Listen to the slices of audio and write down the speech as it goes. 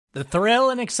The thrill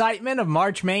and excitement of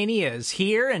March Mania is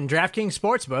here, and DraftKings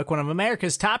Sportsbook, one of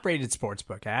America's top-rated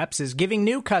sportsbook apps, is giving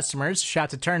new customers a shot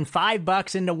to turn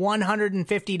 $5 into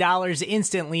 $150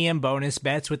 instantly in bonus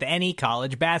bets with any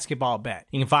college basketball bet.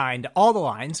 You can find all the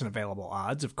lines and available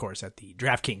odds, of course, at the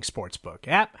DraftKings Sportsbook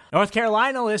app. North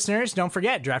Carolina listeners, don't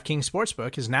forget, DraftKings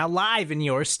Sportsbook is now live in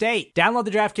your state. Download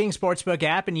the DraftKings Sportsbook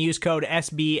app and use code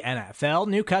SBNFL.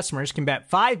 New customers can bet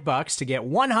 $5 to get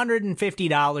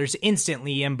 $150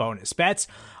 instantly in bonus bets,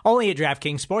 only at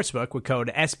DraftKings Sportsbook with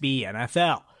code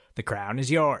SBNFL. The crown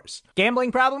is yours.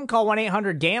 Gambling problem? Call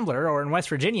 1-800-GAMBLER, or in West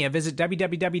Virginia, visit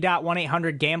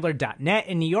www.1800gambler.net.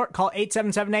 In New York, call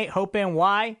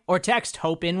 877-8-HOPE-NY or text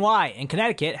HOPE-NY. In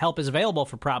Connecticut, help is available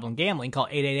for problem gambling. Call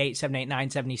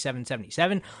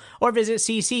 888-789-7777 or visit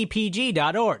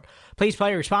ccpg.org. Please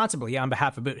play responsibly on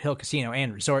behalf of Boot Hill Casino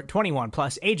and Resort. 21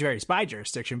 plus, age varies by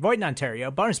jurisdiction. Void in Ontario.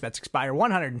 Bonus bets expire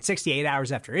 168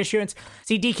 hours after issuance.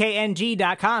 See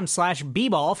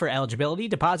dkng.com/bball for eligibility,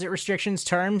 deposit restrictions,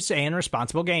 terms, and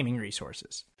responsible gaming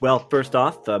resources. Well, first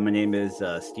off, my name is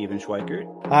Steven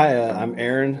Schweikert. Hi, I'm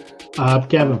Aaron. I'm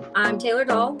Kevin. I'm Taylor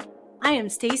Dahl. I am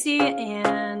Stacy,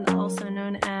 and also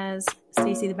known as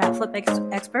Stacy the Backflip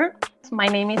Expert. My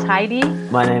name is Heidi.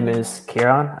 My name is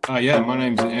Kieran. My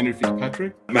name is Andrew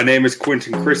Fitzpatrick. My name is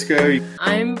Quentin Crisco.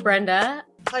 I'm Brenda.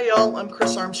 Hi, y'all. I'm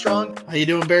Chris Armstrong. How you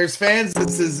doing, Bears fans?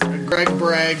 This is Greg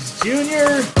Braggs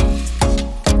Jr.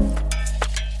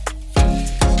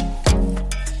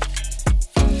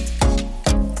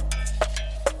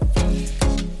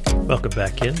 Welcome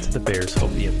back into the Bears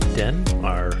Hopium Den,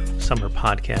 our summer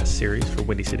podcast series for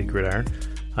Windy City Gridiron.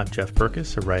 I'm Jeff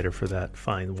Berkus, a writer for that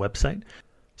fine website.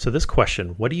 So this question,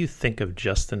 what do you think of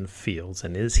Justin Fields,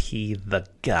 and is he the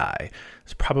guy?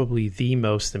 It's probably the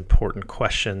most important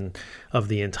question of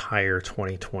the entire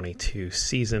 2022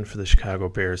 season for the Chicago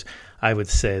Bears. I would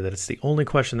say that it's the only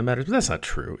question that matters, but that's not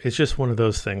true. It's just one of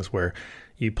those things where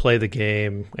you play the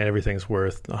game and everything's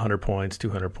worth 100 points,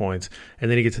 200 points, and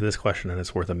then you get to this question and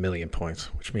it's worth 1,000,000 points,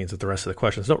 which means that the rest of the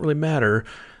questions don't really matter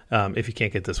if you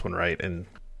can't get this one right. And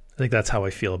I think that's how I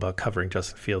feel about covering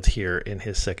Justin Fields here in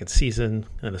his second season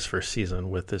and his first season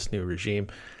with this new regime.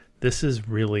 This is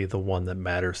really the one that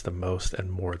matters the most and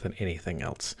more than anything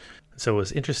else. So it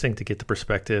was interesting to get the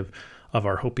perspective of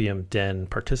our Hopium Den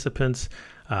participants.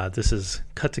 This is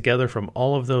cut together from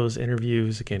all of those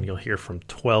interviews. Again, you'll hear from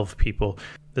 12 people.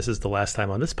 This is the last time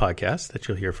on this podcast that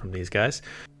you'll hear from these guys.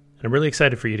 And I'm really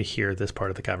excited for you to hear this part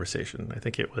of the conversation. I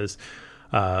think it was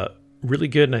really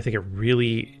good, and I think it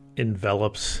really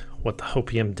envelops what the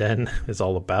Hopium Den is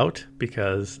all about,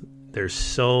 because there's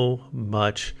so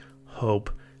much hope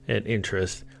and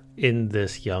interest in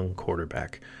this young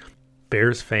quarterback.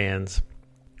 Bears fans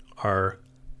are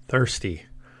thirsty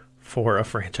for a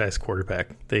franchise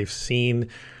quarterback. They've seen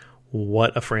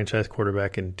what a franchise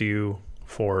quarterback can do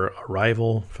for a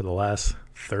rival for the last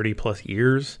 30 plus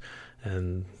years,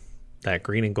 and that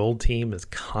green and gold team is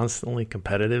constantly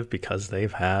competitive because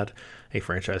they've had a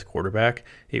franchise quarterback.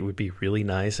 It would be really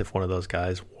nice if one of those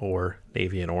guys wore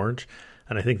navy and orange,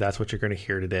 and I think that's what you're going to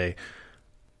hear today.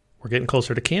 We're getting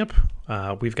closer to camp.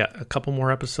 We've got a couple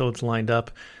more episodes lined up.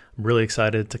 I'm really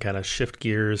excited to kind of shift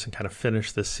gears and kind of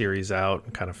finish this series out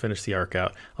and kind of finish the arc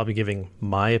out. I'll be giving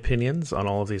my opinions on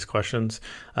all of these questions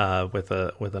with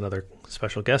another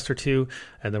special guest or two,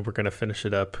 and then we're going to finish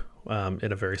it up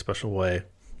in a very special way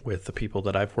with the people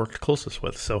that I've worked closest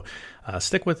with. So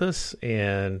stick with us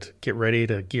and get ready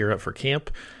to gear up for camp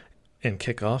and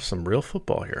kick off some real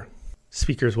football here.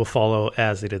 Speakers will follow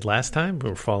as they did last time.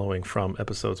 We're following from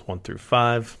episodes 1 through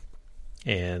 5.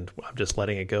 And I'm just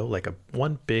letting it go like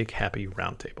one big happy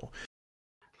roundtable.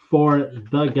 For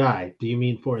the guy, do you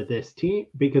mean for this team?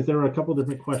 Because there are a couple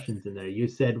different questions in there. You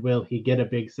said, will he get a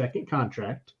big second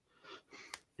contract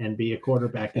and be a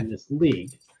quarterback in this league?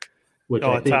 Which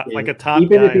I think like a top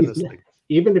guy in this league.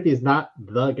 Even if he's not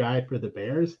the guy for the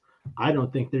Bears, I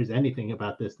don't think there's anything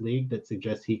about this league that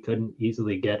suggests he couldn't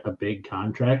easily get a big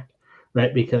contract,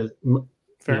 right? Because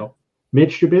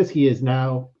Mitch Trubisky is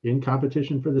now in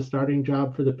competition for the starting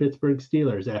job for the Pittsburgh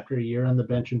Steelers after a year on the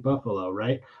bench in Buffalo,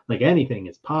 right? Like, anything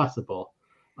is possible.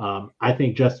 I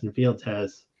think Justin Fields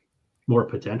has more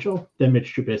potential than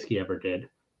Mitch Trubisky ever did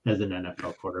as an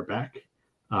NFL quarterback.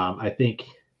 I think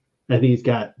he's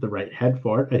got the right head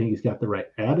for it. I think he's got the right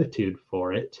attitude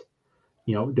for it.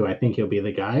 Do I think he'll be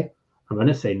the guy? I'm going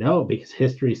to say no, because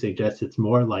history suggests it's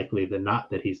more likely than not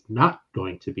that he's not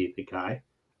going to be the guy.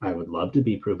 I would love to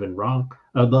be proven wrong.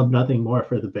 I would love nothing more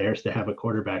for the Bears to have a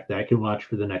quarterback that I can watch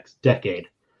for the next decade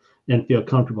and feel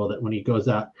comfortable that when he goes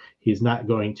out, he's not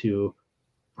going to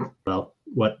well,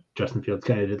 what Justin Fields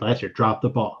kind of did last year, drop the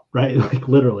ball, right? Like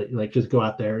literally, like just go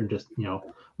out there and just,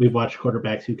 we've watched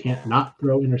quarterbacks who can't not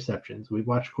throw interceptions. We've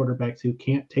watched quarterbacks who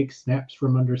can't take snaps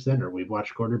from under center. We've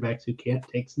watched quarterbacks who can't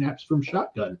take snaps from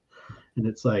shotgun. And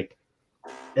it's like,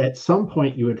 at some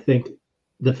point you would think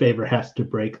the favor has to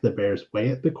break the Bears' way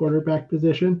at the quarterback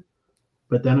position.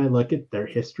 But then I look at their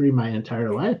history my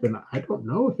entire life, and I don't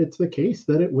know if it's the case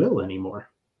that it will anymore.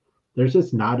 There's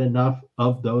just not enough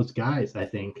of those guys, I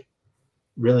think,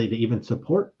 really to even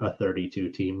support a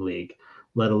 32-team league,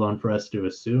 let alone for us to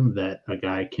assume that a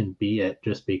guy can be it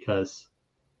just because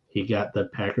he got the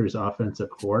Packers offensive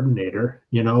coordinator.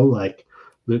 Like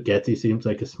Luke Getsy seems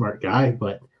like a smart guy,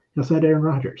 but he also had Aaron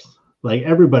Rodgers. Like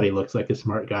everybody looks like a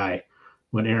smart guy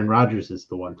when Aaron Rodgers is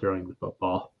the one throwing the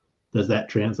football. Does that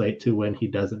translate to when he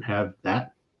doesn't have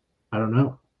that? I don't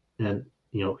know. And,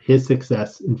 his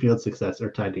success and Fields' success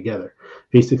are tied together.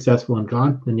 If he's successful and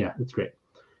gone, then yeah, it's great.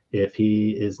 If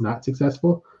he is not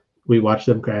successful, we watch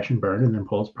them crash and burn, and then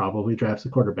Poles probably drafts a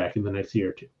quarterback in the next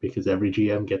year or two because every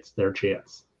GM gets their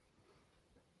chance.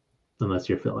 Unless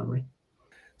you're Phil Emery.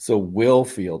 So will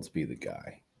Fields be the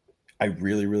guy? I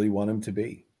really, really want him to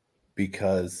be,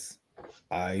 because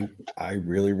I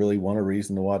really, really want a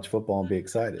reason to watch football and be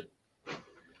excited.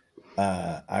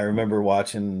 I remember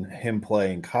watching him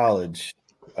play in college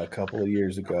a couple of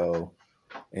years ago,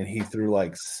 and he threw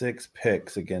like 6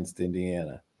 picks against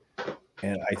Indiana.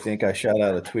 And I think I shot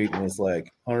out a tweet and was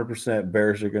like, 100%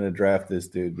 Bears are going to draft this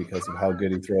dude because of how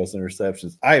good he throws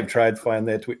interceptions. I have tried to find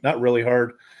that tweet, not really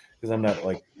hard, because I'm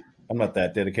not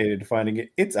that dedicated to finding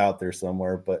it. It's out there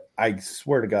somewhere, but I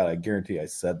swear to God, I guarantee I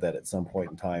said that at some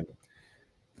point in time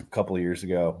a couple of years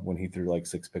ago when he threw like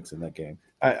 6 picks in that game.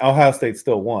 Ohio State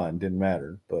still won, didn't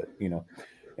matter, but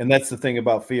and that's the thing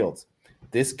about Fields.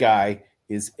 This guy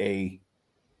is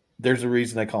there's a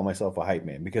reason I call myself a hype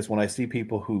man, because when I see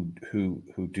people who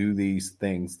do these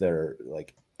things that are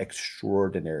like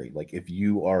extraordinary, like if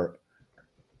you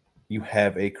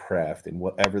have a craft, and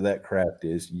whatever that craft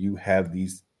is, you have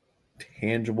these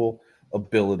tangible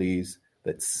abilities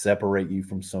that separate you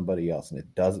from somebody else, and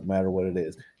it doesn't matter what it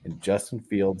is. And Justin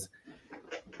Fields,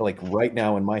 like right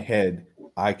now in my head,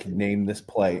 I can name this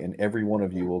play, and every one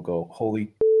of you will go,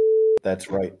 holy,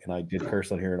 that's right. And I did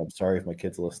curse on here, and I'm sorry if my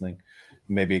kid's listening.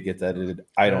 Maybe it gets edited.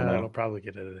 I don't know. It'll probably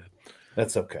get edited.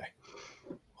 That's okay.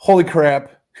 Holy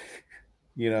crap.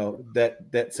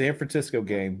 That San Francisco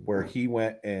game where he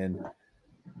went and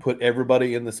put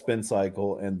everybody in the spin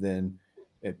cycle, and then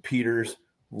Peters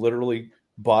literally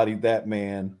bodied that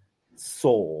man's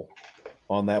soul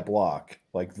on that block.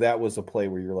 Like, that was a play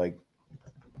where you're like,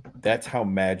 that's how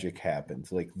magic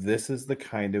happens. Like, this is the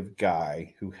kind of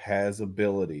guy who has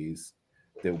abilities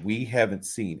that we haven't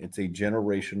seen. It's a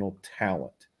generational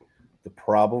talent. The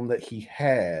problem that he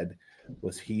had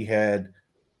was he had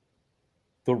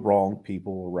the wrong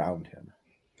people around him.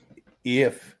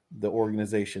 If the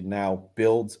organization now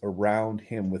builds around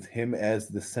him with him as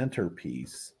the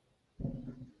centerpiece,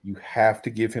 you have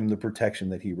to give him the protection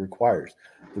that he requires.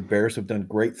 The Bears have done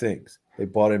great things. They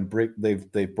brought in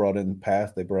they've brought in the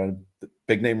past. They brought in the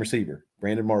big name receiver,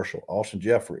 Brandon Marshall, Alshon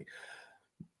Jeffrey,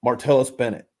 Martellus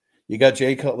Bennett. You got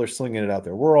Jay Cutler slinging it out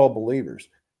there. We're all believers.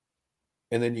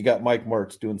 And then you got Mike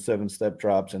Martz doing 7-step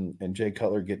drops, and Jay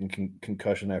Cutler getting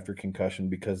concussion after concussion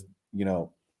because,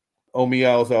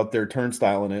 Omial's out there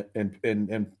turnstiling it,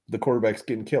 and the quarterback's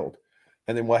getting killed.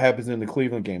 And then what happens in the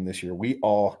Cleveland game this year? We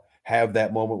all have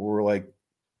that moment where we're like,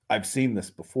 I've seen this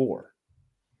before.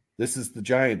 This is the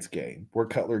Giants game where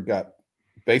Cutler got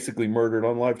basically murdered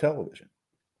on live television.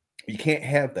 You can't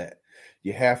have that.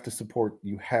 You have to support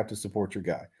your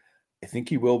guy. I think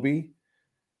he will be.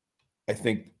 I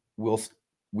think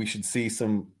we should see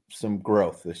some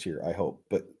growth this year, I hope.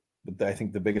 But I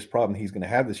think the biggest problem he's going to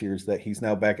have this year is that he's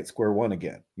now back at square one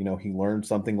again. He learned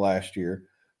something last year.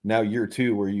 Now year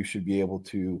 2, where you should be able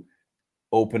to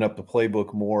open up the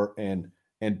playbook more and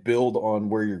build on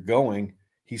where you're going,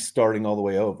 he's starting all the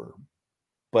way over.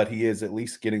 But he is at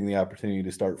least getting the opportunity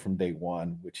to start from day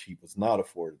one, which he was not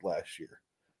afforded last year.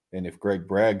 And if Greg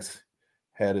Braggs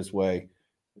had his way,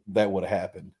 that would have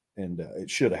happened, and it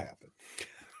should have happened.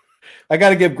 I got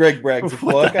to give Greg Braggs a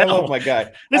plug. I love my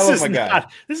guy. This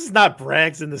is not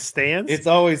Braggs in the stands. It's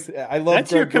always I love.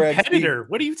 That's Greg your competitor.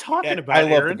 What are you talking about? I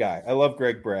love Aaron? the guy. I love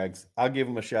Greg Braggs. I'll give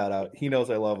him a shout out. He knows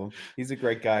I love him. He's a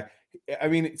great guy. I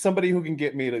mean, somebody who can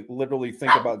get me to literally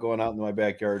think about going out in my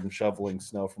backyard and shoveling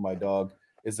snow for my dog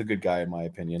is a good guy, in my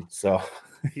opinion. So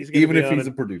even if he's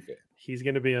a Purdue fan, he's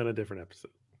going to be on a different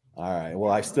episode. All right.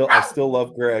 Well, I still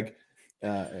love Greg.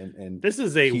 And this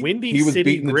is a Windy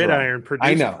City Gridiron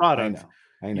produced product.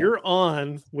 I know. You're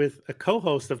on with a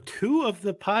co-host of 2 of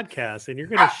the podcasts, and you're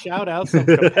going to shout out some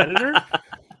competitor?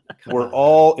 We're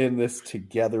all in this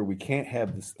together. We can't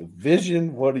have this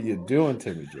division. What are you doing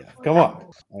to me, Jeff? Come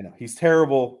on. I know he's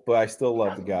terrible, but I still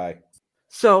love the guy.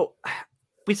 So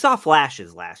we saw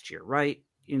flashes last year, right?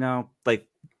 You know,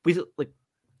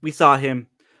 we saw him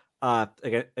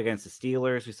against the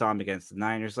Steelers. We saw him against the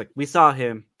Niners. Like, we saw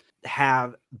him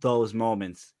have those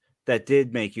moments that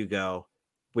did make you go,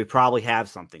 we probably have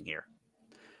something here.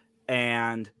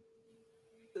 And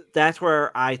that's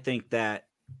where I think that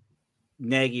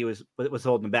Nagy was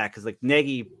holding him back, because like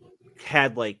Nagy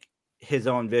had like his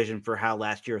own vision for how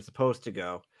last year was supposed to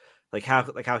go, like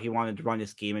how he wanted to run his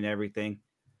scheme and everything.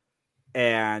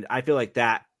 And I feel like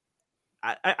that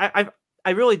I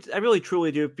really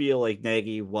truly do feel like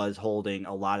Nagy was holding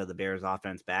a lot of the Bears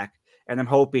offense back, and I'm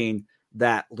hoping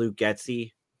that Luke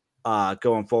Getsy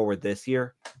going forward this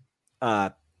year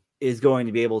is going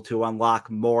to be able to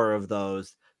unlock more of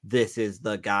those "this is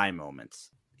the guy" moments.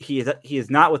 He is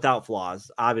not without flaws.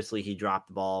 Obviously, he dropped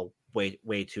the ball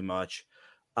way too much,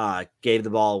 gave the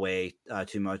ball away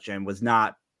too much, and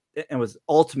was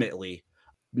ultimately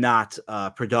not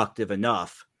productive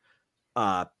enough.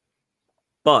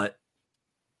 But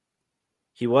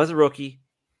he was a rookie,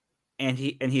 and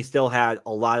he still had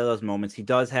a lot of those moments. He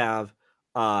does have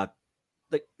a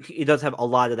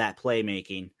lot of that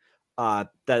playmaking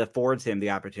that affords him the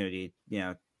opportunity,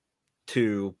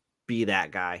 to be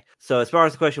that guy. So as far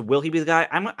as the question, will he be the guy?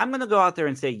 I'm going to go out there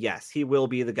and say yes, he will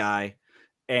be the guy,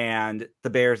 and the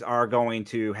Bears are going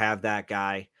to have that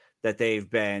guy that they've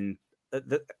been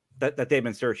that they've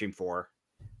been searching for,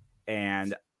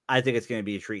 and I think it's going to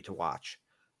be a treat to watch.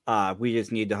 We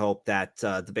just need to hope that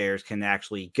the Bears can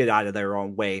actually get out of their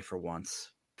own way for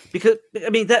once, because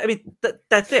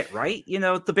that's it, right?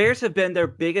 The Bears have been their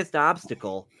biggest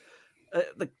obstacle,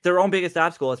 their own biggest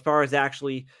obstacle as far as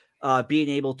actually being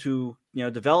able to,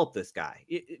 develop this guy.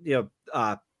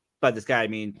 By this guy, I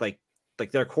mean like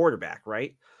their quarterback,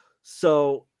 right?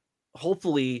 So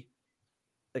hopefully,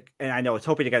 and I know it's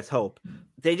hoping against hope,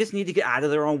 they just need to get out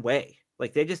of their own way.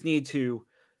 Like, they just need to,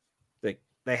 they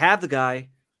have the guy.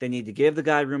 They need to give the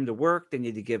guy room to work. They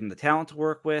need to give him the talent to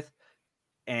work with,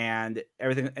 and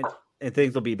everything, and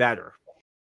things will be better.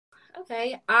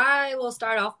 Okay, I will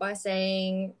start off by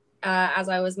saying, as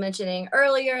I was mentioning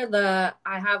earlier,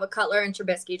 I have a Cutler and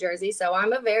Trubisky jersey, so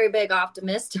I'm a very big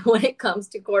optimist when it comes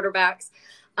to quarterbacks.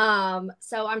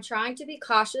 So I'm trying to be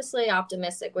cautiously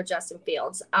optimistic with Justin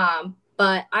Fields.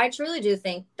 But I truly do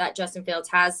think that Justin Fields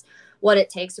has what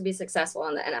it takes to be successful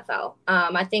in the NFL.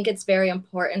 I think it's very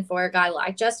important for a guy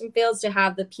like Justin Fields to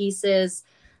have the pieces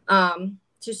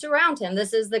to surround him.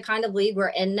 This is the kind of league we're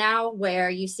in now,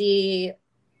 where you see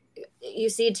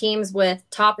teams with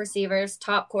top receivers,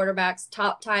 top quarterbacks,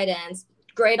 top tight ends,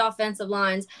 great offensive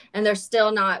lines, and they're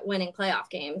still not winning playoff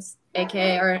games,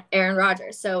 aka Aaron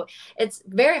Rodgers. So it's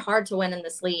very hard to win in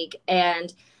this league.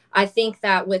 And I think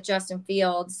that with Justin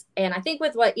Fields, and I think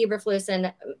with what Eberflus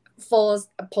and Foles,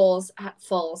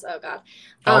 oh God.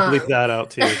 I'll bleep that out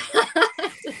too.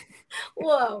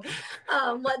 Whoa.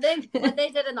 What they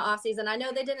did in the offseason, I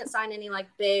know they didn't sign any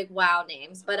big wow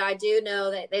names, but I do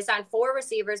know that they signed 4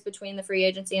 receivers between the free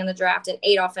agency and the draft and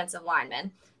 8 offensive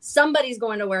linemen. Somebody's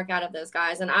going to work out of those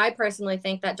guys. And I personally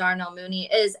think that Darnell Mooney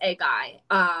is a guy.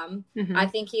 I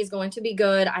think he's going to be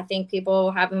good. I think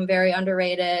people have him very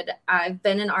underrated. I've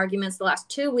been in arguments the last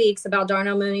 2 weeks about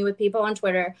Darnell Mooney with people on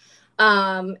Twitter.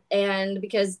 And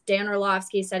because Dan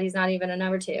Orlovsky said he's not even a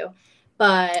number 2.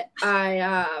 But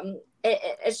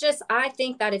it's just, I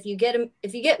think that if you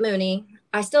get Mooney,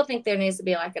 I still think there needs to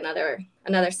be another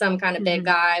some kind of big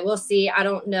guy. We'll see. I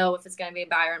don't know if it's going to be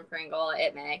Byron Pringle.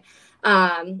 It may.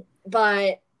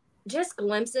 But just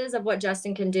glimpses of what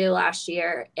Justin can do last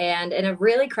year, and in a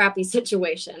really crappy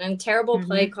situation and terrible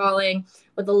play calling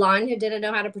with a line who didn't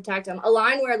know how to protect him. A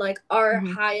line where our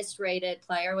highest rated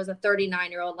player was a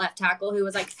 39-year-old left tackle who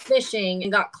was fishing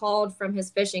and got called from his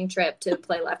fishing trip to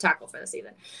play left tackle for the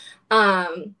season.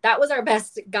 That was our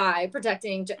best guy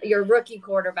protecting your rookie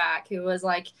quarterback, who was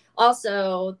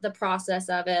also the process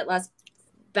of it. Let's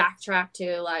backtrack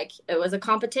to it was a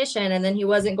competition, and then he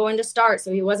wasn't going to start,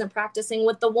 so he wasn't practicing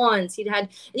with the ones. You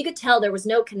could tell there was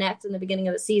no connect in the beginning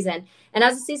of the season, and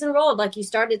as the season rolled, you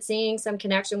started seeing some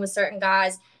connection with certain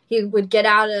guys. He would get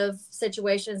out of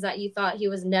situations that you thought he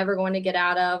was never going to get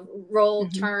out of, roll,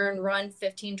 turn, run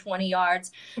 15-20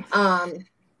 yards.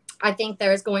 I think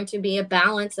there's going to be a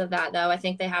balance of that, though. I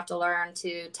think they have to learn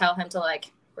to tell him to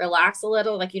relax a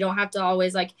little. You don't have to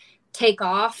always take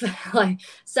off,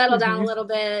 settle down a little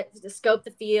bit, scope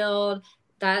the field,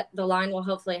 that the line will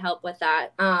hopefully help with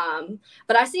that.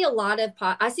 But I see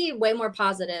I see way more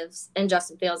positives in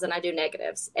Justin Fields than I do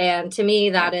negatives. And to me,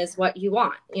 that is what you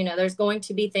want. You know, there's going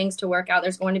to be things to work out.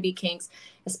 There's going to be kinks,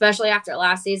 especially after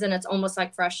last season. It's almost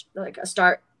like fresh, like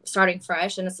starting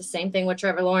fresh. And it's the same thing with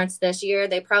Trevor Lawrence this year.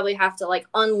 They probably have to like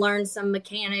unlearn some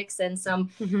mechanics and some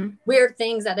weird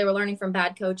things that they were learning from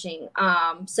bad coaching.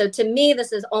 So to me,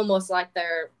 this is almost like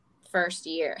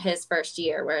his first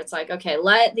year, where it's like, okay,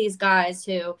 let these guys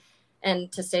who,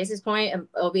 and to Stacey's point, and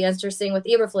it'll be interesting with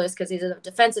Eberflus because he's a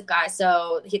defensive guy.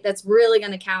 So that's really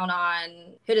going to count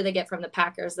on, who do they get from the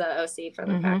Packers, the OC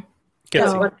from the Packers?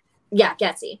 Getsy.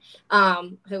 Getsy,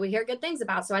 who we hear good things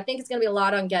about. So I think it's going to be a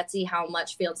lot on Getsy, how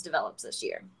much Fields develops this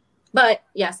year. But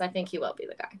yes, I think he will be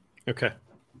the guy. Okay.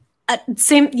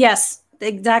 Yes,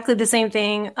 exactly the same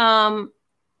thing.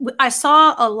 I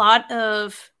saw a lot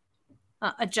of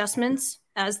adjustments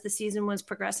as the season was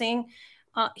progressing.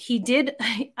 I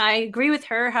agree with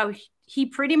her how he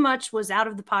pretty much was out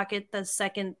of the pocket the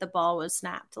second the ball was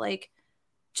snapped, like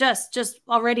just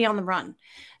already on the run.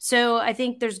 So I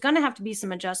think there's going to have to be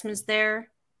some adjustments there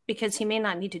because he may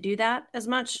not need to do that as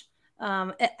much.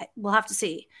 We'll have to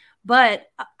see. But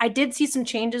I did see some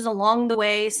changes along the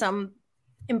way, some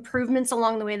improvements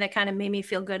along the way that kind of made me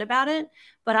feel good about it.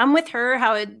 But I'm with her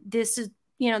how this is,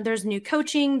 there's new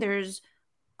coaching, there's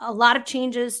a lot of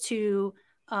changes to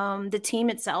the team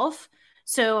itself.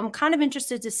 So I'm kind of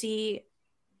interested to see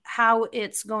how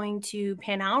it's going to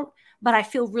pan out, but I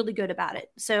feel really good about it.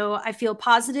 So I feel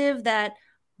positive that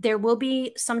there will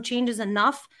be some changes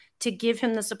enough to give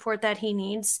him the support that he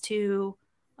needs to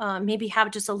maybe have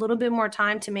just a little bit more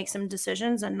time to make some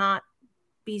decisions and not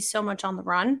be so much on the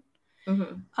run.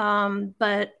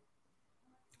 But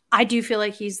I do feel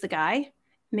like he's the guy.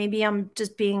 Maybe I'm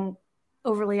just being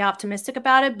overly optimistic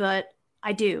about it, but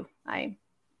I do. I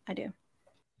do.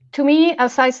 To me,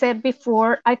 as I said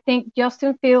before, I think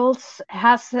Justin Fields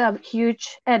has a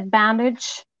huge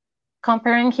advantage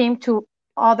comparing him to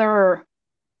other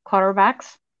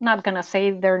quarterbacks. Not going to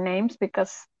say their names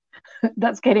because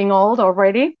that's getting old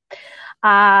already.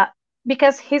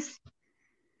 Because he's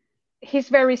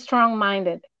very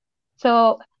strong-minded.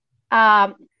 So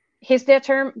he's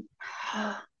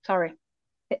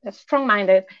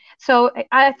strong-minded. So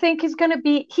I think he's going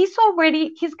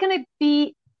to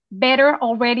be better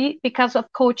already because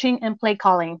of coaching and play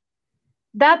calling.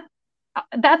 That's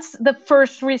the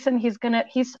first reason he's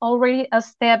already a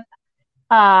step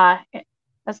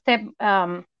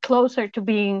closer to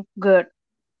being good.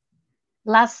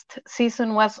 Last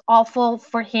season was awful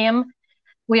for him,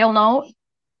 we all know,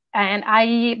 and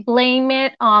I blame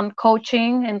it on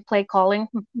coaching and play calling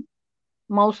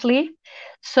mostly.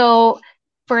 So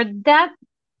for that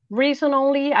reason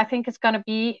only, I think it's going to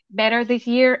be better this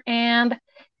year. And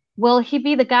will he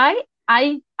be the guy?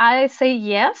 I say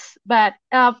yes, but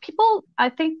people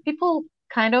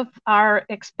kind of are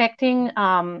expecting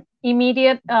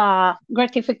immediate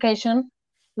gratification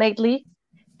lately,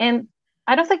 and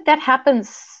I don't think that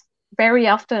happens very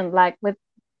often. Like with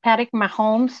Patrick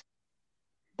Mahomes,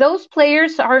 those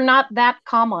players are not that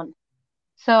common.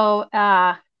 So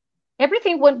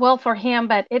everything went well for him,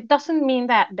 but it doesn't mean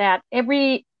that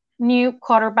every new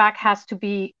quarterback has to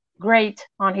be great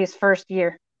on his first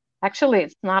year.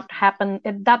 Actually,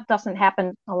 that doesn't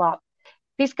happen a lot.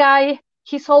 This guy,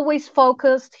 he's always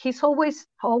focused. He's always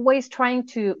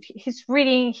he's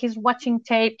reading, he's watching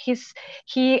tape.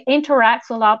 He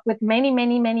interacts a lot with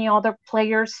many other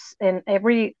players in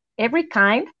every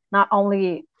kind, not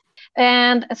only.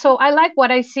 And so I like what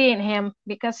I see in him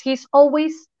because he's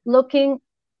always looking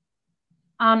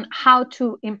on how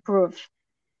to improve.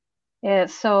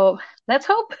 So let's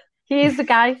hope he is the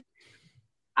guy.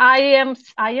 I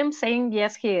am saying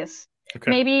yes, he is.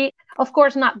 Okay. Maybe, of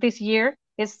course, not this year.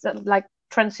 It's like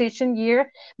transition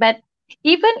year. But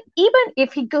even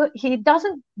if he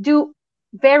doesn't do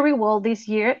very well this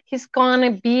year, he's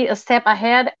gonna be a step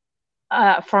ahead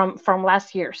from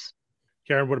last year's.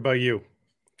 Karen, what about you?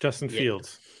 Justin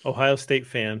Fields, Ohio State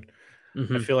fan.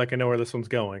 I feel like I know where this one's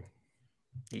going.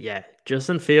 Yeah,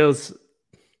 Justin Fields.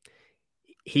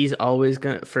 He's always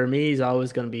gonna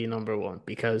be number one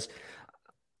because.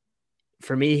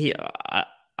 For me, I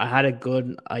had a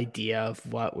good idea of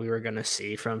what we were going to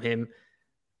see from him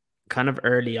kind of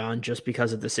early on just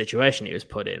because of the situation he was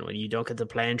put in. When you don't get to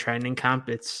play in training camp,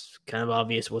 it's kind of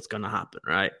obvious what's going to happen,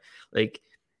 right? Like,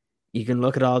 you can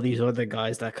look at all these other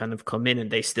guys that kind of come in and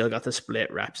they still got to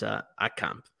split reps at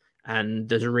camp. And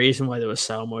there's a reason why there was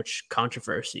so much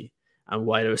controversy and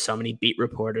why there was so many beat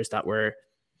reporters that were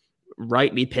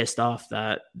rightly pissed off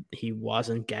that he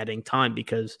wasn't getting time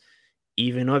because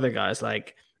even other guys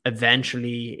like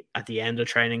eventually at the end of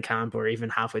training camp or even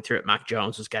halfway through it, Mac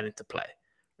Jones was getting to play,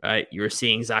 right? You were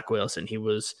seeing Zach Wilson. He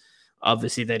was,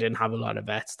 obviously they didn't have a lot of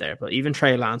vets there, but even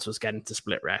Trey Lance was getting to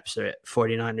split reps at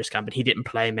 49ers camp, and he didn't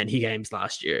play many games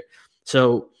last year.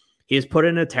 So he was put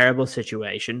in a terrible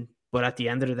situation, but at the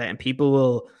end of the day, and people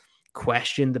will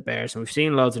question the Bears, and we've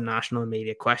seen loads of national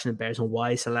media question the Bears and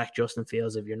why select Justin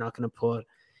Fields if you're not going to put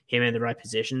him in the right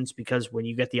positions, because when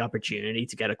you get the opportunity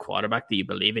to get a quarterback that you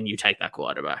believe in, you take that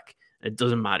quarterback. It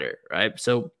doesn't matter, right?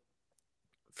 So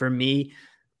for me,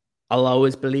 I'll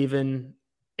always believe in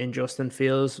Justin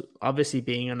Fields, obviously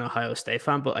being an Ohio State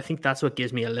fan, but I think that's what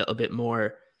gives me a little bit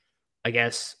more, I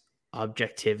guess,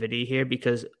 objectivity here,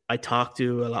 because I talk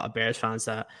to a lot of Bears fans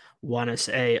that want to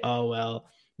say, oh, well,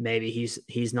 maybe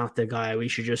he's not the guy. We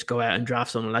should just go out and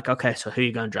draft someone. Like, okay, so who are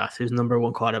you going to draft? Who's number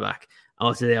one quarterback? And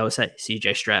what do they always say?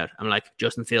 CJ Stroud. I'm like,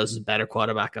 Justin Fields is a better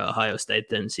quarterback at Ohio State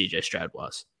than CJ Stroud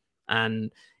was.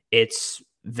 And it's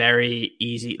very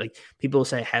easy. Like, people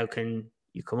say, how can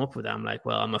you come up with that? I'm like,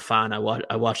 well, I'm a fan. I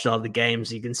watched all the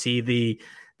games. You can see the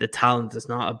talent is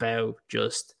not about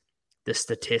just the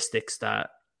statistics that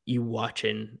you watch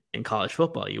in college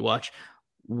football. You watch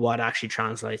what actually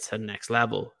translates to the next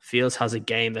level. Fields has a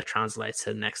game that translates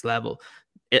to the next level.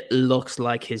 It looks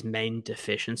like his main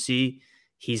deficiency,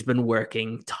 he's been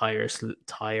working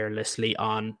tirelessly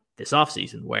on this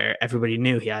offseason, where everybody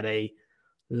knew he had a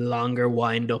longer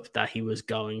wind-up that he was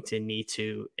going to need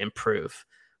to improve,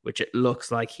 which it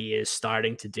looks like he is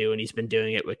starting to do, and he's been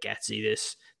doing it with Getsy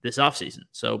this offseason.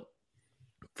 So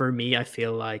for me, I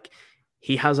feel like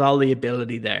he has all the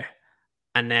ability there,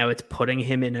 and now it's putting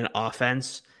him in an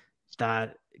offense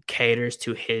that caters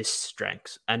to his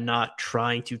strengths and not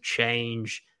trying to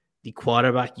change the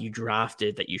quarterback you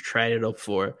drafted, that you traded up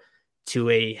for,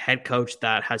 to a head coach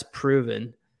that has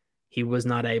proven he was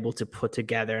not able to put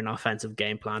together an offensive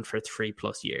game plan for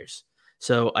 3+ years.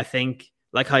 So I think,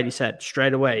 like Heidi said,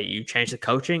 straight away, you change the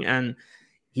coaching and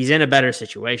he's in a better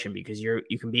situation, because you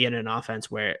can be in an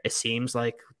offense where it seems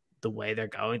like the way they're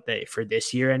going, for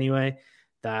this year anyway,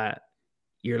 that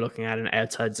you're looking at an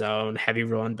outside zone, heavy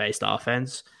run-based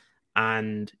offense,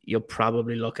 and you'll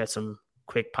probably look at some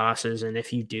quick passes. And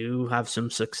if you do have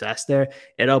some success there,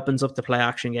 it opens up the play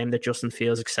action game that Justin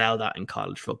Fields excelled at in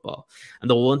college football. And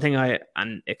the one thing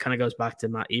and it kind of goes back to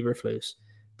Matt Eberflus,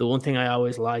 the one thing I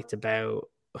always liked about,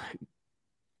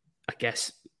 I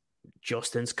guess,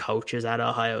 Justin's coaches at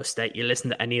Ohio State, you listen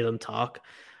to any of them talk,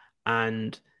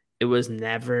 and it was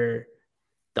never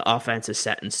the offense is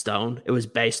set in stone. It was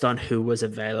based on who was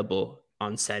available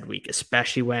on said week,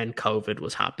 especially when COVID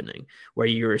was happening, where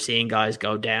you were seeing guys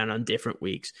go down on different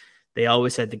weeks. They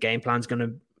always said the game plan is going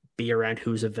to be around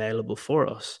who's available for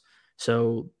us.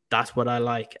 So that's what I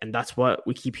like. And that's what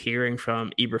we keep hearing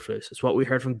from Eberflus. It's what we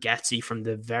heard from Getsy from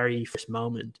the very first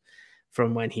moment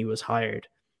from when he was hired,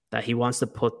 that he wants to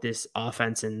put this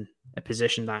offense in a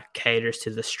position that caters to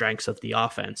the strengths of the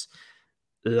offense.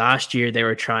 Last year, they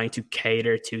were trying to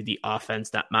cater to the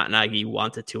offense that Matt Nagy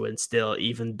wanted to instill,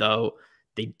 even though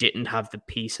they didn't have the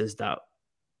pieces that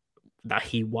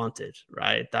he wanted,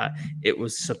 right? That it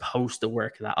was supposed to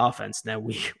work, that offense. Now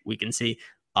we can see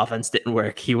offense didn't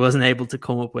work. He wasn't able to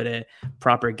come up with a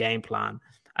proper game plan.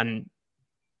 And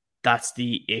that's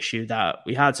the issue that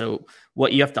we had. So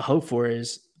what you have to hope for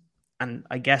is, and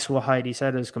I guess what Heidi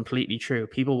said is completely true,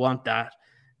 people want that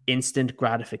instant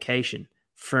gratification.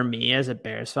 For me as a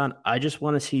Bears fan, I just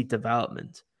want to see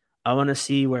development. I want to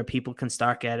see where people can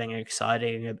start getting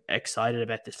excited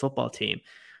about this football team.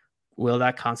 Will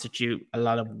that constitute a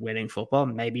lot of winning football?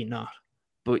 Maybe not.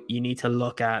 But you need to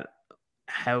look at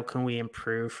how can we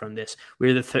improve from this.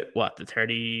 We're the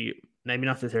 30, maybe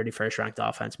not the 31st ranked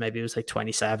offense. Maybe it was like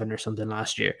 27 or something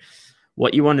last year.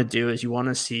 What you want to do is you want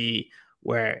to see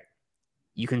where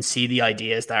you can see the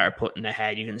ideas that are put in the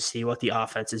head. You can see what the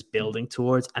offense is building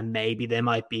towards, and maybe they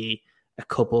might be a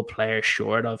couple players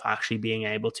short of actually being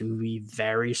able to be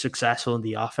very successful in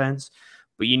the offense.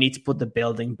 But you need to put the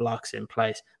building blocks in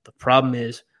place. The problem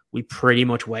is we pretty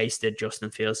much wasted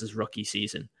Justin Fields' rookie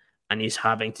season, and he's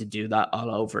having to do that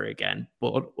all over again.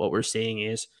 But what we're seeing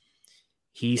is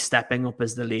he's stepping up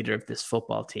as the leader of this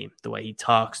football team. The way he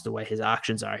talks, the way his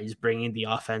actions are, he's bringing the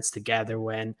offense together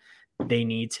when they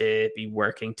need to be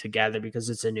working together because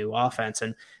it's a new offense.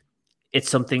 And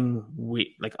it's something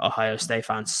we, like Ohio State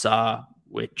fans, saw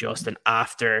with Justin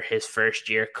after his first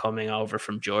year coming over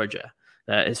from Georgia.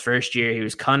 His first year, he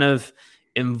was kind of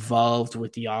involved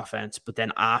with the offense, but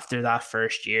then after that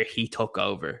first year, he took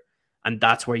over. And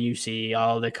that's where you see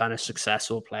all the kind of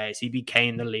successful plays. He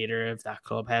became the leader of that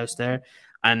clubhouse there.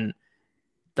 And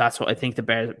that's what I think the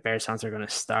Bears fans are going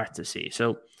to start to see.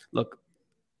 So, look,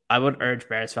 I would urge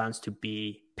Bears fans to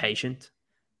be patient,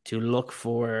 to look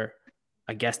for,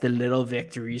 I guess, the little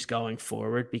victories going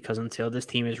forward, because until this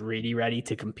team is really ready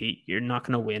to compete, you're not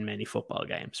going to win many football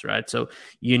games, right? So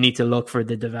you need to look for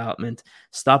the development.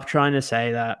 Stop trying to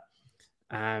say that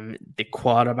the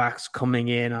quarterbacks coming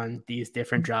in on these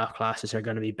different draft classes are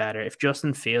going to be better. If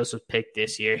Justin Fields was picked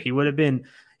this year, he would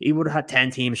have had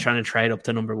 10 teams trying to trade up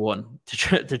to number 1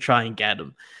 to try and get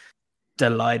him.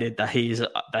 Delighted that he's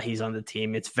on the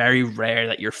team. It's very rare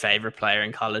that your favorite player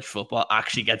in college football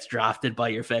actually gets drafted by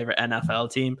your favorite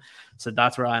NFL team. So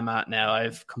that's where I'm at now. I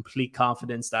have complete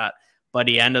confidence that by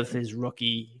the end of his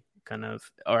rookie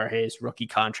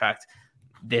contract,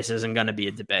 this isn't going to be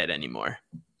a debate anymore.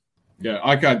 Yeah,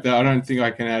 I don't think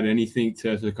I can add anything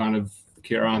to kind of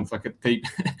Kieran's like a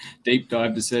deep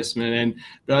dive assessment.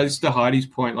 But just to Heidi's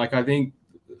point, like I think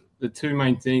the two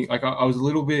main things, like I was a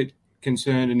little bit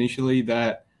concerned initially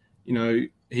that, you know,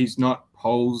 he's not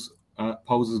Poles'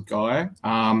 guy.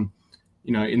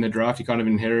 You know, in the draft, he kind of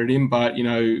inherited him, but you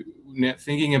know, now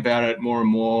thinking about it more and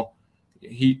more,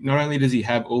 he not only does he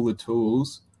have all the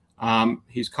tools,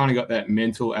 he's kind of got that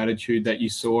mental attitude that you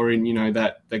saw in, you know,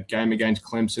 that game against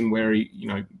Clemson where he, you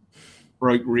know,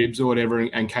 broke ribs or whatever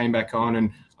and came back on.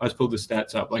 And I just pulled the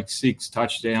stats up, like 6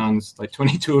 touchdowns, like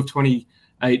 22 of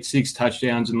 28, 6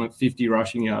 touchdowns and like 50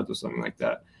 rushing yards or something like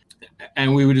that. And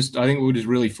I think we were just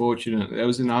really fortunate. There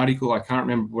was an article, I can't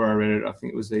remember where I read it. I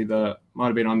think it was might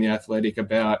have been on The Athletic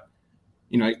about,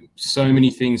 you know, so many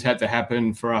things had to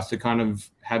happen for us to kind of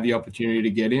have the opportunity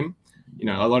to get him. You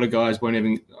know, a lot of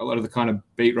the kind of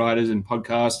beat writers and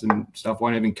podcasts and stuff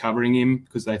weren't even covering him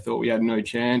because they thought we had no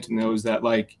chance. And there was that,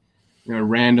 like, you know,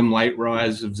 random late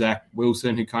rise of Zach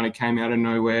Wilson who kind of came out of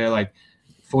nowhere. Like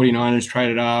 49ers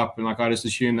traded up, and like I just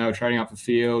assumed they were trading up for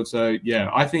Field. So yeah,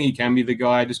 I think he can be the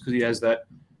guy just because he has that.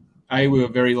 A, we were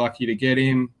very lucky to get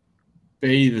him.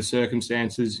 B, the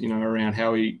circumstances, you know, around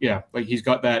how he's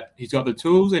got the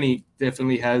tools, and he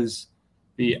definitely has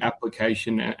the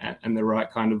application and the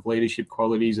right kind of leadership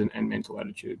qualities and mental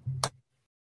attitude.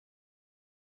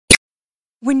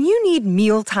 When you need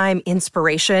mealtime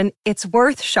inspiration, it's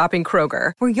worth shopping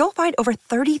Kroger, where you'll find over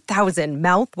 30,000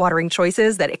 mouth-watering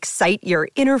choices that excite your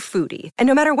inner foodie. And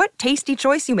no matter what tasty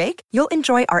choice you make, you'll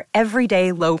enjoy our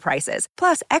everyday low prices,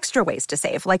 plus extra ways to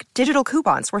save, like digital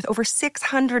coupons worth over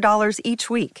 $600 each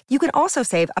week. You can also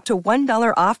save up to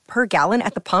 $1 off per gallon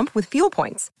at the pump with fuel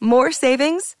points. More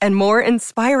savings and more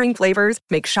inspiring flavors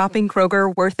make shopping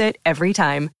Kroger worth it every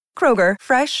time. Kroger,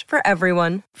 fresh for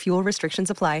everyone. Fuel restrictions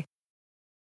apply.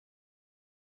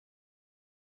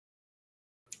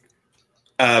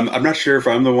 I'm not sure if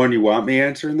I'm the one you want me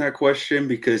answering that question,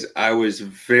 because I was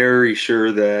very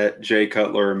sure that Jay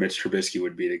Cutler and Mitch Trubisky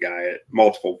would be the guy at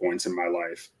multiple points in my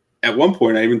life. At one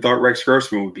point, I even thought Rex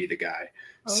Grossman would be the guy.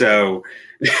 Oh. So,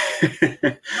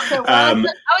 okay, well, I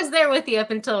was there with you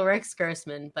up until Rex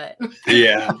Grossman, but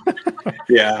yeah.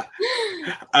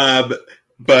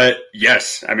 But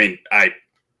yes, I mean,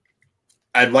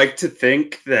 I'd like to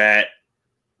think that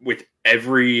with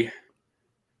every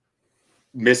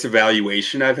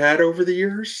misevaluation I've had over the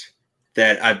years,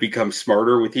 that I've become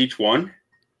smarter with each one.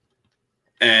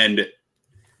 And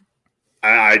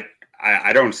I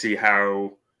don't see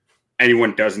how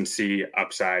anyone doesn't see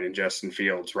upside in Justin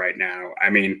Fields right now. I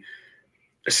mean,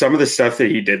 some of the stuff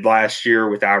that he did last year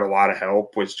without a lot of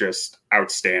help was just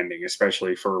outstanding,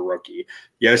 especially for a rookie.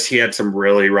 Yes, he had some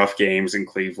really rough games in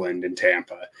Cleveland and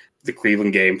Tampa. The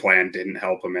Cleveland game plan didn't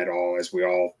help him at all, as we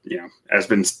all, you know, has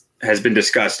been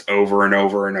discussed over and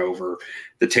over and over.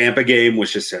 The Tampa game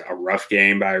was just a rough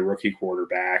game by a rookie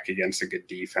quarterback against a good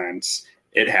defense.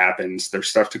 It happens. There's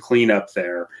stuff to clean up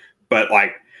there. But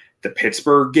like the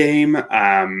Pittsburgh game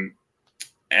and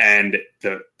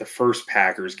the first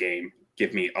Packers game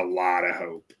give me a lot of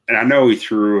hope. And I know he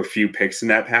threw a few picks in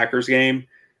that Packers game.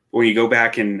 But when you go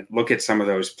back and look at some of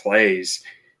those plays,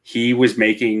 he was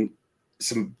making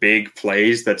some big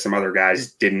plays that some other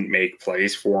guys didn't make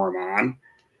plays for him on.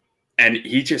 And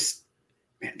he just,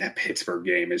 man, that Pittsburgh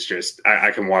game is just, I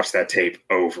can watch that tape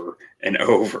over and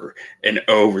over and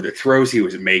over. The throws he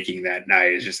was making that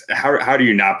night is just, how do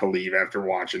you not believe after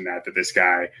watching that this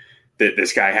guy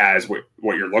has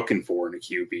what you're looking for in a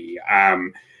QB?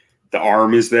 The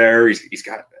arm is there. He's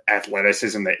got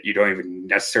athleticism that you don't even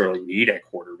necessarily need at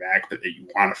quarterback, but that you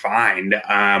want to find.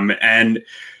 And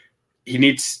he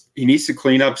needs to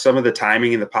clean up some of the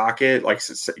timing in the pocket, like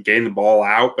getting the ball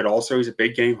out, but also he's a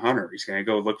big game hunter. He's going to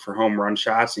go look for home run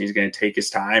shots, and he's going to take his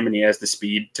time, and he has the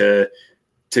speed to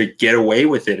get away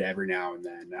with it every now and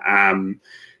then.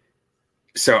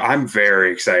 So I'm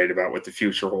very excited about what the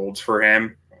future holds for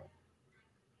him.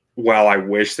 While I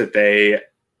wish that they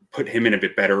put him in a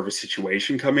bit better of a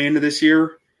situation coming into this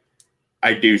year,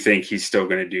 I do think he's still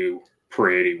going to do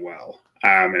pretty well.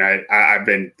 And I've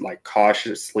been like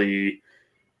cautiously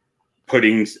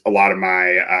putting a lot of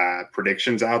my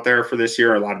predictions out there for this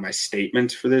year, a lot of my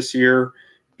statements for this year,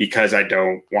 because I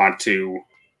don't want to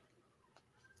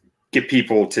get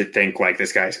people to think like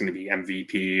this guy's going to be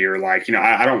MVP or like,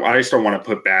 I just don't want to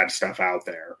put bad stuff out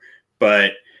there.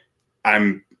 But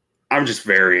I'm just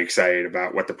very excited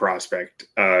about what the prospect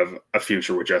of a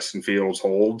future with Justin Fields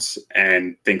holds,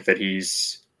 and think that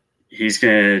he's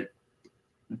going to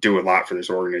do a lot for this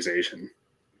organization.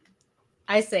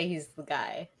 I say he's the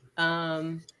guy.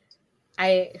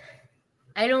 I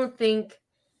don't think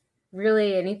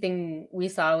really anything we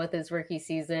saw with his rookie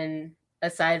season,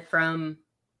 aside from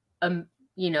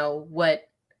what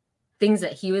things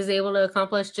that he was able to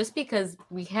accomplish, just because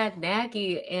we had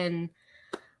Nagy, and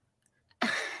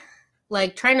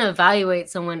like trying to evaluate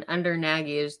someone under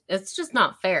Nagy it's just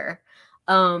not fair.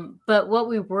 But what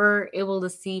we were able to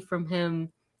see from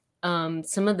him,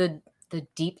 some of the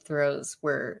deep throws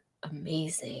were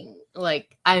amazing.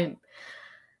 Like, I'm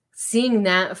seeing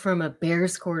that from a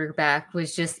Bears quarterback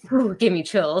was just give me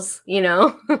chills,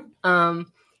 No,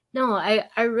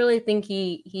 I really think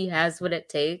he has what it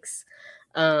takes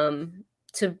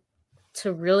to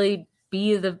really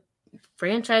be the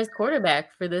franchise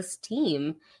quarterback for this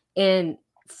team. And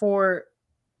for,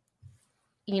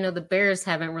 the Bears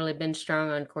haven't really been strong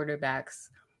on quarterbacks.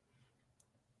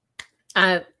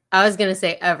 I was going to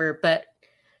say ever, but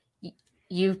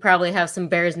you probably have some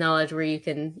Bears knowledge where you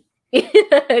can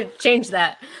change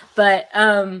that. But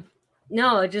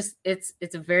no,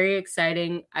 it's very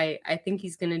exciting. I think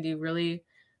he's going to do really,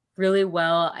 really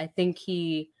well. I think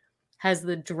he has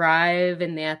the drive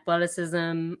and the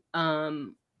athleticism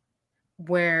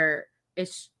where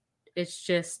it's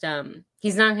just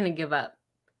he's not going to give up.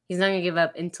 He's not going to give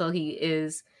up until he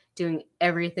is doing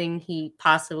everything he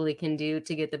possibly can do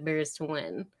to get the Bears to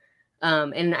win.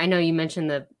 And I know you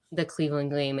mentioned the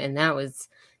Cleveland game, and that was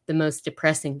the most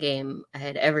depressing game I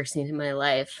had ever seen in my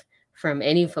life from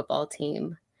any football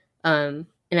team. And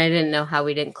I didn't know how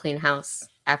we didn't clean house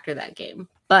after that game.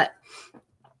 But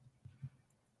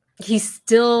he's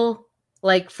still,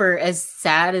 like, for as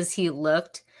sad as he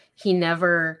looked, he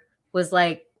never was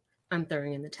like, I'm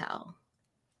throwing in the towel.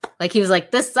 Like, he was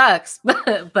like, this sucks.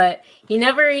 But he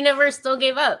never still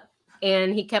gave up.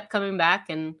 And he kept coming back.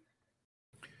 And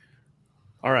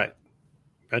all right.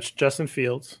 That's Justin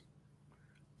Fields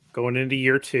going into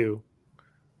year 2.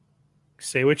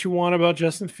 Say what you want about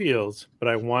Justin Fields, but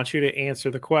I want you to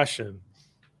answer the question.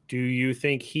 Do you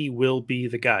think he will be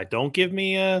the guy? Don't give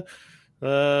me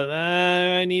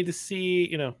I need to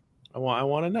see, I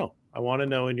want to know. I want to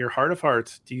know in your heart of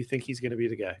hearts, do you think he's going to be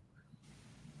the guy?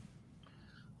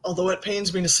 Although it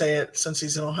pains me to say it, since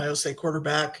he's an Ohio State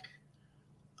quarterback,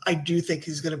 I do think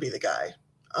he's going to be the guy.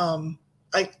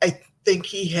 I think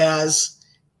he has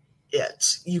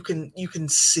it. You can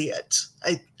see it.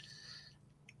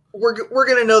 We're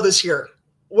going to know this year.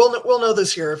 We'll know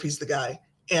this year if he's the guy,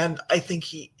 and I think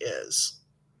he is.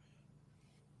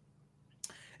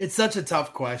 It's such a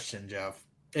tough question, Jeff.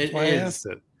 That's why I asked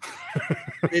it.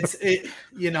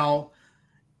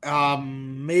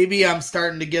 Maybe I'm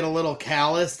starting to get a little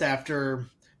calloused after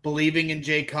believing in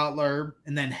Jay Cutler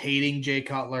and then hating Jay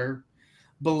Cutler,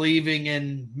 believing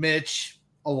in Mitch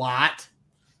a lot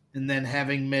and then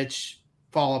having Mitch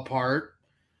fall apart,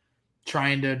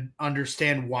 trying to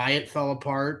understand why it fell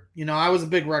apart. I was a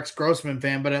big Rex Grossman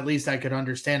fan, but at least I could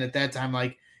understand at that time,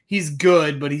 like, he's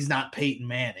good, but he's not Peyton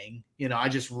Manning. I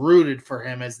just rooted for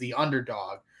him as the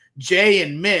underdog. Jay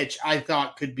and Mitch, I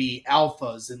thought, could be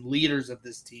alphas and leaders of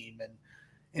this team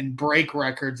and break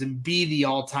records and be the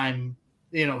all-time,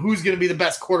 who's going to be the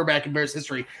best quarterback in Bears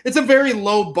history. It's a very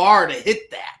low bar to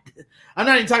hit that. I'm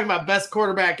not even talking about best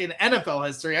quarterback in NFL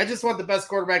history. I just want the best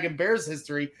quarterback in Bears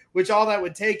history, which all that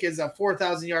would take is a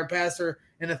 4,000-yard passer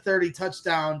and a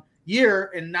 30-touchdown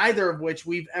year, and neither of which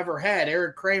we've ever had.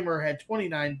 Eric Kramer had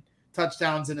 29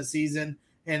 touchdowns in a season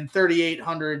and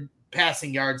 3,800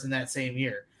 passing yards in that same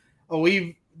year.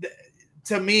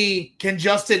 To me, can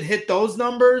Justin hit those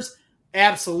numbers?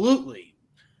 Absolutely.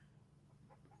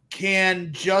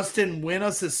 Can Justin win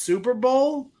us a Super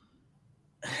Bowl?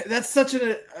 That's such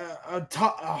a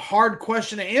hard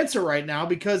question to answer right now,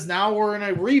 because now we're in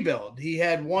a rebuild. He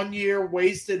had 1 year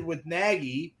wasted with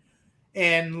Nagy,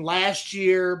 and last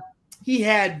year he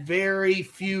had very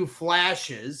few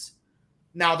flashes.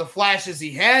 Now, the flashes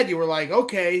he had, you were like,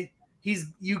 okay,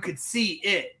 you could see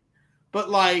it. But,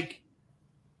 like,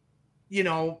 the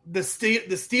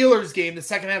Steelers game, the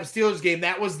second half of Steelers game,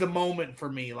 that was the moment for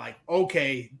me. Like,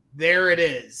 okay, there it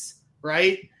is,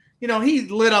 right? he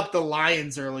lit up the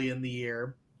Lions early in the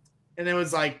year. And it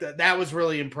was like, that was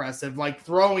really impressive, like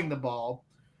throwing the ball.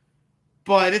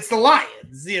 But it's the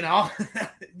Lions,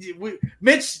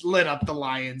 Mitch lit up the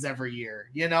Lions every year,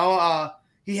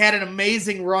 He had an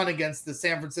amazing run against the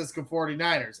San Francisco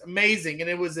 49ers. Amazing. And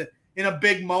it was in a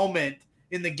big moment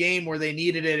in the game where they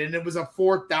needed it. And it was a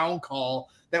 4th down call.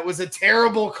 That was a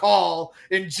terrible call.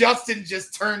 And Justin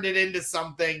just turned it into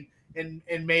something and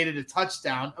made it a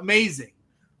touchdown. Amazing.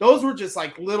 Those were just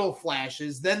like little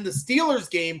flashes. Then the Steelers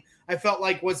game, I felt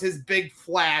like was his big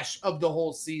flash of the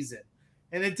whole season.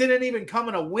 And it didn't even come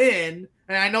in a win.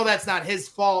 And I know that's not his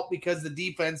fault because the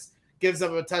defense gives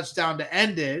up a touchdown to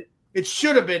end it. It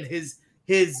should have been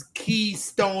his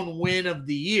keystone win of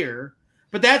the year.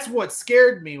 But that's what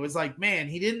scared me was like, man,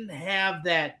 he didn't have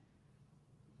that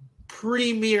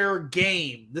premier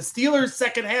game. The Steelers'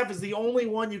 second half is the only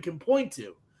one you can point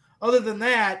to. Other than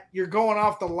that, you're going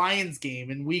off the Lions game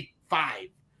in week 5.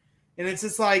 And it's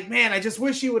just like, man, I just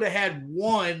wish he would have had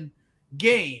one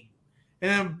game. And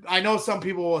then I know some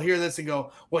people will hear this and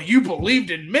go, well, you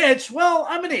believed in Mitch. Well,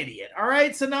 I'm an idiot. All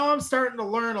right. So now I'm starting to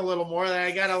learn a little more that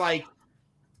I got to like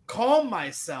calm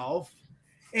myself.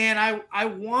 And I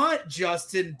want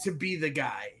Justin to be the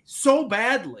guy so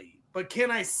badly, but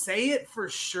can I say it for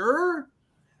sure?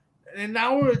 And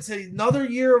now it's another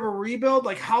year of a rebuild.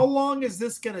 Like, how long is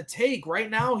this going to take? Right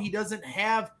now, he doesn't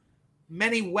have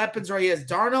many weapons, right? He has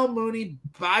Darnell Mooney,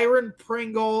 Byron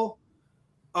Pringle,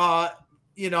 Velus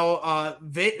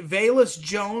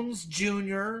Jones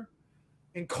Jr.,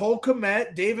 and Cole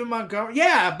Kmet, David Montgomery.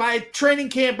 Yeah, by training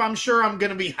camp, I'm sure I'm going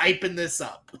to be hyping this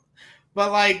up.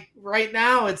 But, like, right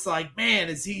now, it's like,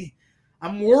 man,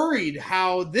 I'm worried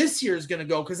how this year is going to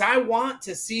go because I want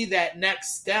to see that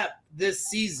next step this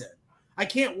season. I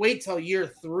can't wait till year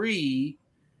 3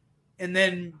 and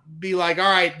then be like,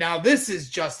 all right, now this is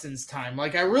Justin's time.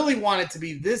 Like, I really want it to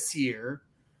be this year.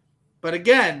 But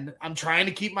again, I'm trying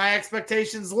to keep my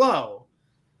expectations low.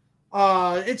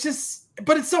 But it's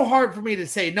so hard for me to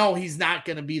say, no, he's not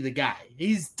going to be the guy.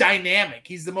 He's dynamic.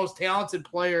 He's the most talented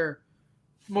player,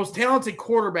 most talented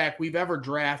quarterback we've ever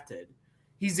drafted.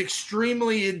 He's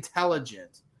extremely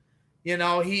intelligent.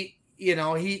 He's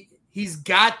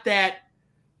got that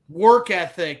work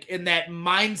ethic and that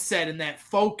mindset and that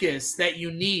focus that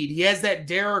you need. He has that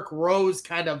Derrick Rose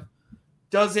kind of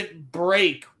doesn't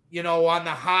break, on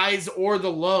the highs or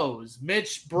the lows.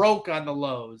 Mitch broke on the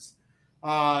lows.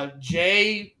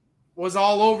 Jay was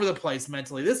all over the place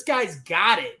mentally. This guy's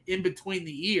got it in between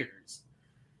the ears.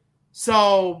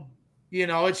 So,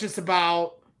 it's just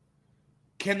about,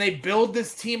 can they build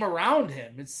this team around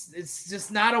him? It's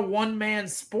just not a one-man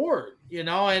sport,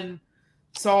 and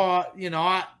so,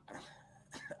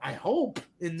 I hope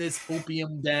in this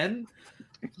opium den.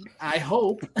 I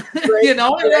hope.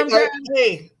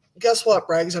 Hey, guess what,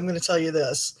 Braggs? I'm going to tell you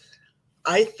this.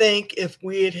 I think if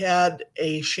we had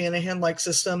a Shanahan-like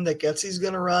system that Getsy's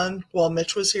going to run while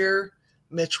Mitch was here,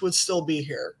 Mitch would still be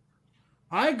here.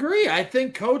 I agree. I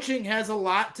think coaching has a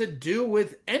lot to do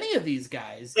with any of these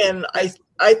guys. And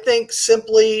I think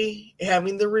simply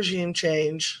having the regime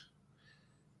change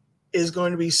is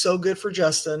going to be so good for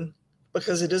Justin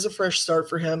because it is a fresh start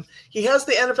for him. He has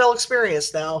the NFL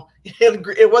experience now.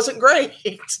 It wasn't great.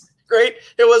 It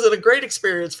wasn't a great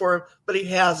experience for him, but he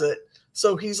has it.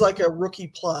 So he's like a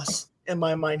rookie plus in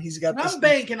my mind. He's got this. I'm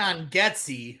banking on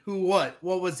Getsy, who what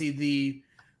was he?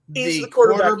 He's the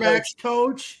quarterback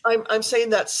coach. I'm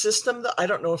saying that system that I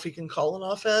don't know if he can call an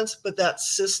offense, but that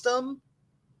system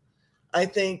I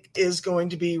think is going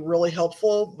to be really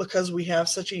helpful because we have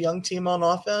such a young team on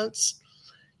offense.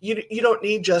 You don't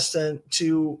need Justin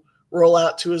to roll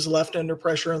out to his left under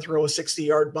pressure and throw a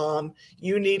 60-yard bomb.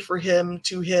 You need for him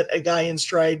to hit a guy in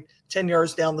stride 10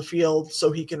 yards down the field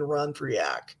so he can run for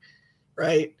yak,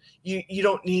 right? You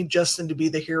don't need Justin to be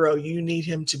the hero. You need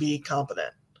him to be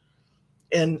competent.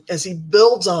 And as he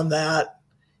builds on that,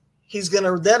 he's going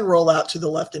to then roll out to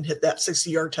the left and hit that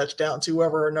 60-yard touchdown to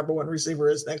whoever our number one receiver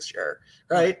is next year,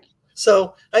 right?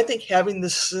 So I think having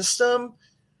this system,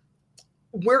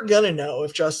 we're going to know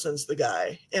if Justin's the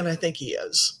guy, and I think he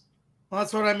is. Well,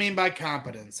 that's what I mean by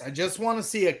competence. I just want to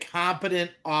see a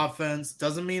competent offense.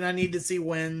 Doesn't mean I need to see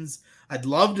wins. I'd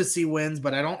love to see wins,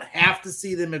 but I don't have to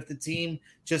see them if the team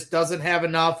just doesn't have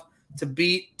enough to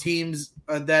beat teams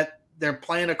that they're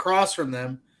playing across from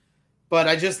them. But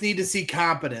I just need to see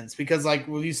competence because, like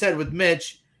what you said with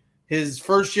Mitch, his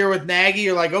first year with Nagy,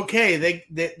 you're like, okay,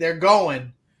 they're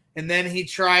going. And then he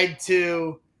tried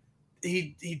to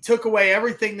he took away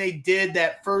everything they did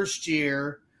that first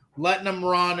year, letting them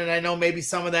run. And I know maybe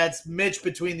some of that's Mitch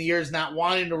between the years not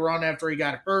wanting to run after he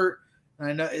got hurt.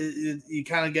 I know you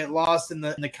kind of get lost in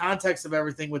the context of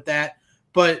everything with that,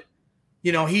 but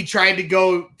he tried to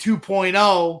go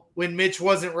 2.0 when Mitch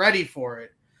wasn't ready for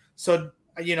it. So,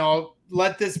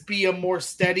 let this be a more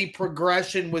steady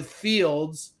progression with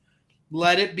Fields.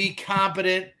 Let it be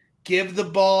competent. Give the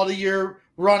ball to your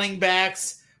running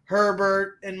backs,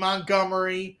 Herbert and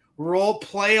Montgomery.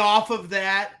 Play off of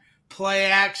that. Play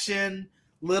action,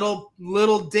 little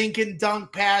dink and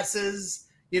dunk passes,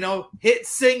 hit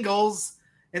singles,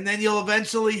 and then you'll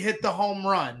eventually hit the home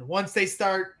run. Once they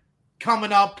start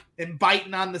coming up and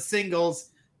biting on the singles,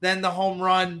 then the home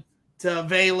run to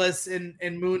Velus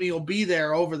and Mooney will be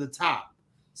there over the top.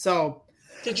 So,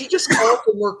 did you just call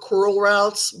for more curl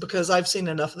routes? Because I've seen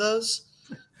enough of those.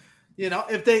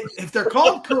 If they're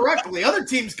called correctly, other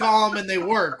teams call them and they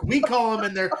work. We call them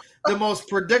and they're the most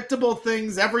predictable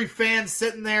things. Every fan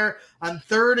sitting there on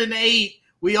 3rd and 8.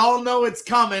 We all know it's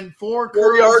coming. 4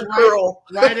 4-yard curl.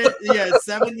 Right at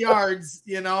 7 yards,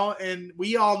 and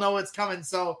we all know it's coming.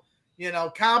 So,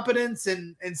 competence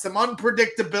and some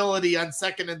unpredictability on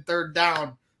 2nd and 3rd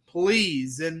down,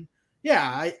 please. And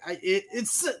yeah,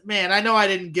 it's man, I know I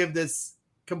didn't give this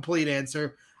complete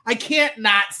answer. I can't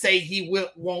not say he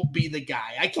won't be the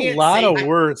guy. I can't. A lot of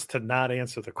words to not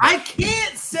answer the question. I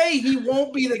can't say he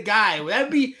won't be the guy.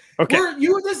 That'd be okay.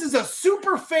 This is a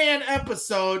super fan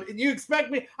episode, and you expect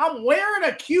me? I'm wearing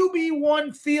a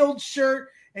QB1 Field shirt,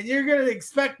 and you're going to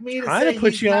expect me to say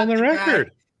put you on the record.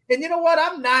 Guy. And you know what?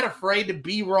 I'm not afraid to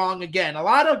be wrong again. A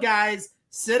lot of guys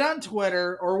sit on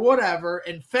Twitter or whatever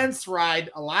and fence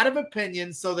ride a lot of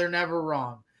opinions, so they're never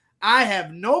wrong. I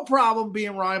have no problem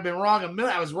being wrong. I've been wrong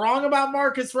I was wrong about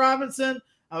Marcus Robinson.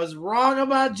 I was wrong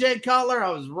about Jay Cutler. I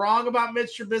was wrong about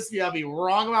Mitch Trubisky. I'll be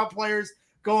wrong about players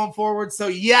going forward. So,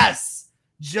 yes,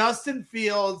 Justin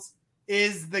Fields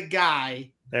is the guy.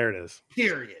 There it is.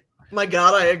 Period. My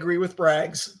God, I agree with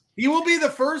Braggs. He will be the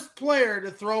first player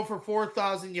to throw for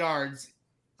 4,000 yards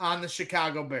on the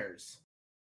Chicago Bears.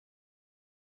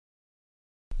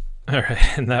 All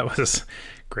right, and that was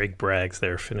Greg Braggs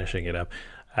there finishing it up.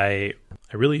 I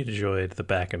really enjoyed the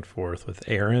back and forth with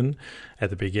Aaron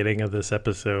at the beginning of this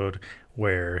episode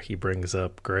where he brings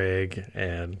up Greg,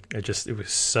 and it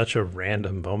was such a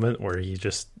random moment where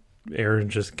Aaron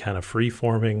just kind of free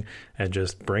forming and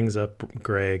just brings up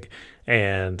Greg,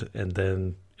 and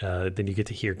then you get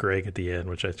to hear Greg at the end,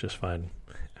 which I just find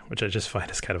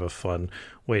is kind of a fun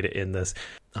way to end this.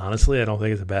 Honestly, I don't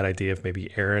think it's a bad idea if maybe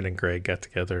Aaron and Greg got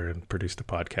together and produced a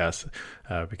podcast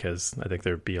because I think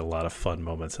there'd be a lot of fun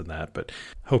moments in that. But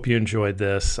hope you enjoyed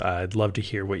this. I'd love to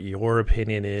hear what your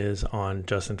opinion is on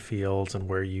Justin Fields and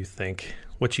what you think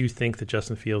that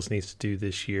Justin Fields needs to do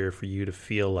this year for you to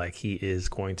feel like he is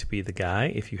going to be the guy,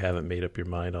 if you haven't made up your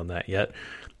mind on that yet.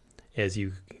 As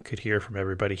you could hear from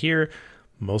everybody here,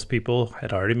 most people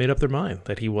had already made up their mind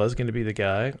that he was going to be the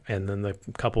guy, and then the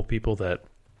couple people that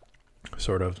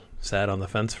sort of sat on the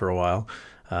fence for a while,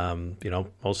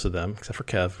 most of them, except for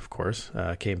Kev, of course,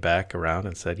 came back around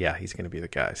and said, yeah, he's going to be the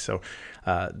guy. So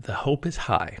the hope is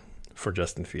high for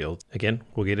Justin Fields. Again,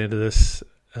 we'll get into this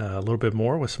a little bit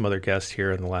more with some other guests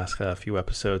here in the last few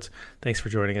episodes. Thanks for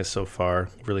joining us so far.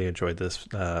 Really enjoyed this,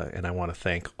 and I want to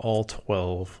thank all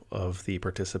 12 of the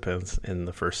participants in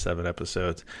the first 7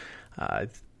 episodes. I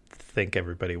think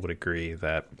everybody would agree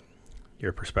that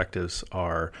your perspectives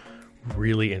are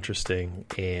really interesting,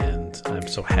 and I'm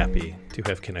so happy to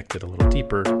have connected a little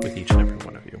deeper with each and every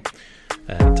one of you.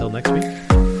 Until next week,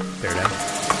 bear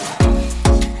down.